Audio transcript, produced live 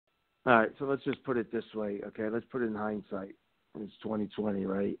All right, so let's just put it this way, okay? Let's put it in hindsight. It's 2020,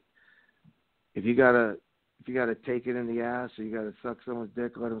 right? If you gotta take it in the ass, or you gotta suck someone's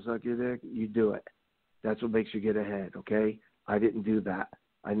dick, let them suck your dick, you do it. That's what makes you get ahead, okay? I didn't do that.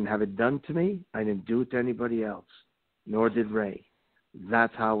 I didn't have it done to me. I didn't do it to anybody else, nor did Ray.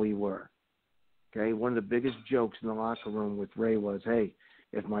 That's how we were, okay? One of the biggest jokes in the locker room with Ray was, hey,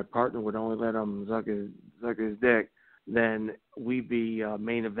 if my partner would only let him suck his dick, then we'd be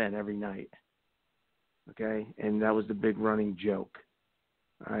main event every night, okay? And that was the big running joke,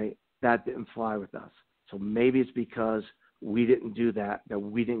 all right? That didn't fly with us. So maybe it's because we didn't do that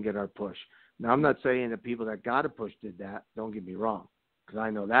we didn't get our push. Now, I'm not saying that people that got a push did that. Don't get me wrong, because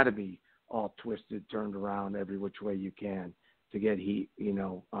I know that'd be all twisted, turned around every which way you can to get heat,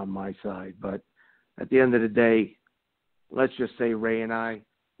 on my side. But at the end of the day, let's just say Ray and I,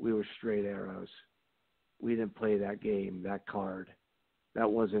 we were straight arrows. We didn't play that game, that card.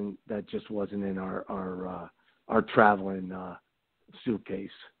 That just wasn't in our traveling suitcase.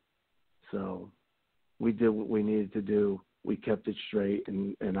 So we did what we needed to do. We kept it straight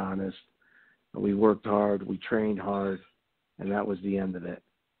and honest. We worked hard. We trained hard, and that was the end of it.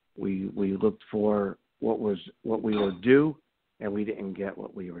 We looked for what we were due, and we didn't get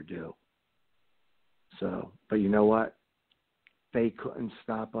what we were due. So, but you know what? They couldn't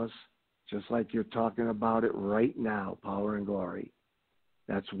stop us. Just like you're talking about it right now, Power and Glory.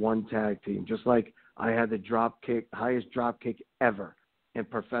 That's one tag team. Just like I had the highest drop kick ever in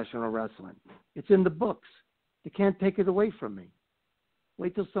professional wrestling. It's in the books. They can't take it away from me.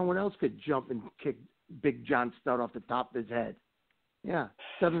 Wait till someone else could jump and kick Big John Studd off the top of his head. Yeah,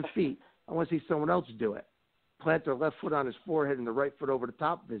 7 feet. I want to see someone else do it. Plant their left foot on his forehead and the right foot over the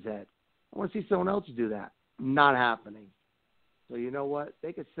top of his head. I want to see someone else do that. Not happening. So you know what?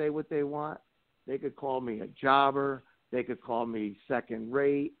 They could say what they want. They could call me a jobber. They could call me second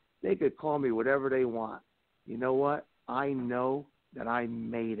rate. They could call me whatever they want. You know what? I know that I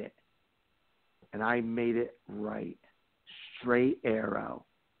made it. And I made it right. Straight arrow.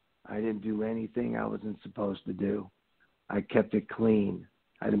 I didn't do anything I wasn't supposed to do. I kept it clean.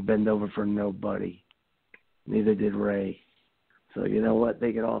 I didn't bend over for nobody. Neither did Ray. So you know what?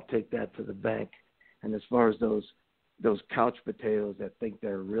 They could all take that to the bank. And as far as those couch potatoes that think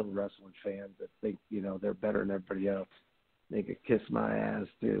they're real wrestling fans, that think, they're better than everybody else, they could kiss my ass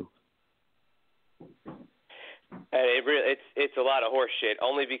too. And it's a lot of horse shit,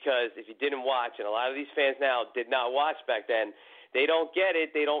 only because if you didn't watch, and a lot of these fans now did not watch back then, they don't get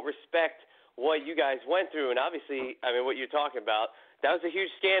it. They don't respect what you guys went through. And obviously, what you're talking about, that was a huge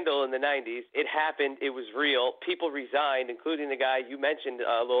scandal in the 90s. It happened. It was real. People resigned, including the guy you mentioned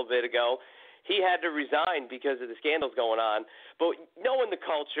a little bit ago. He had to resign because of the scandals going on. But knowing the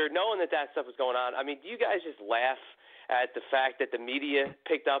culture, knowing that stuff was going on, do you guys just laugh at the fact that the media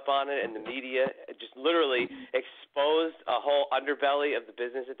picked up on it and the media just literally exposed a whole underbelly of the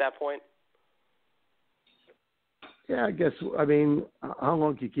business at that point? Yeah, I guess, how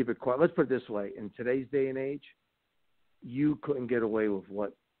long can you keep it quiet? Let's put it this way. In today's day and age, you couldn't get away with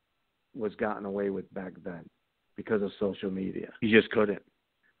what was gotten away with back then because of social media. You just couldn't.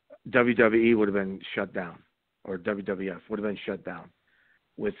 WWE would have been shut down, or WWF would have been shut down.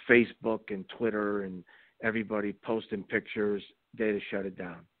 With Facebook and Twitter and everybody posting pictures, they'd have shut it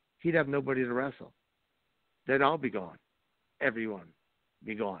down. He'd have nobody to wrestle. They'd all be gone. Everyone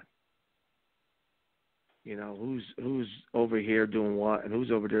be gone. Who's over here doing what and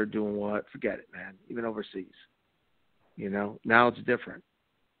who's over there doing what? Forget it, man. Even overseas. Now it's different.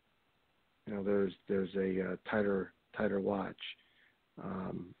 There's a tighter watch.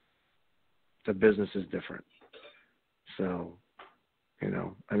 The business is different. So,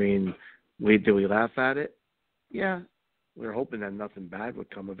 we laugh at it? Yeah. We were hoping that nothing bad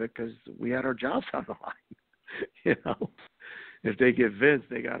would come of it because we had our jobs on the line. If they get Vince,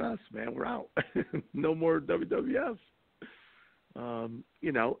 they got us, man. We're out. No more WWF. And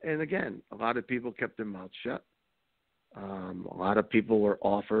again, a lot of people kept their mouths shut. A lot of people were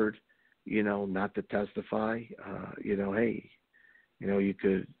offered, not to testify. Hey, you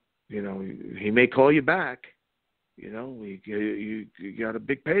could, he may call you back. You got a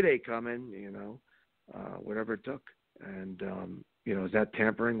big payday coming, whatever it took. And, is that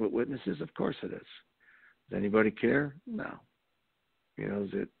tampering with witnesses? Of course it is. Does anybody care? No. Is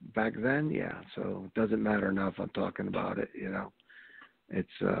it back then? Yeah. So it doesn't matter now if I'm talking about it, It's,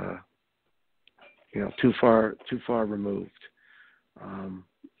 too far removed.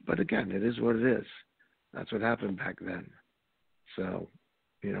 But again, it is what it is. That's what happened back then. So,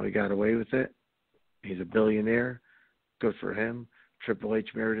 he got away with it. He's a billionaire. Good for him. Triple H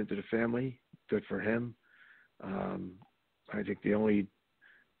married into the family. Good for him. I think the only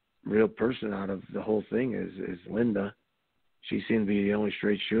real person out of the whole thing is Linda. She seemed to be the only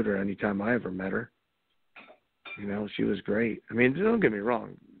straight shooter anytime I ever met her. You know, she was great. I mean, don't get me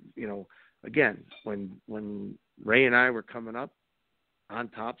wrong. You know, again, when Ray and I were coming up on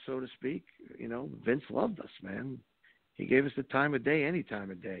top, so to speak, you know, Vince loved us, man. He gave us the time of day, any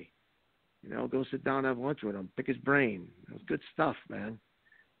time of day. You know, go sit down and have lunch with him, pick his brain. It was good stuff, man.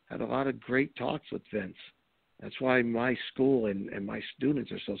 Had a lot of great talks with Vince. That's why my school and my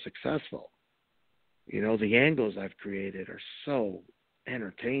students are so successful. You know, the angles I've created are so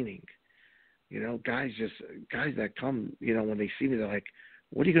entertaining. You know, guys that come, you know, when they see me, they're like,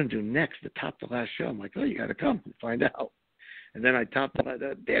 what are you going to do next to top the last show? I'm like, oh, you got to come and find out. And then I topped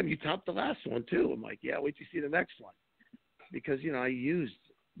damn, you topped the last one too. I'm like, yeah, wait till you see the next one. Because, you know, I used,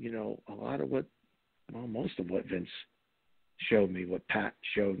 you know, a lot of most of what Vince showed me, what Pat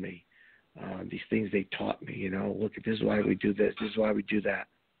showed me, these things they taught me, you know, look, this is why we do this is why we do that.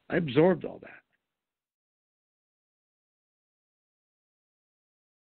 I absorbed all that.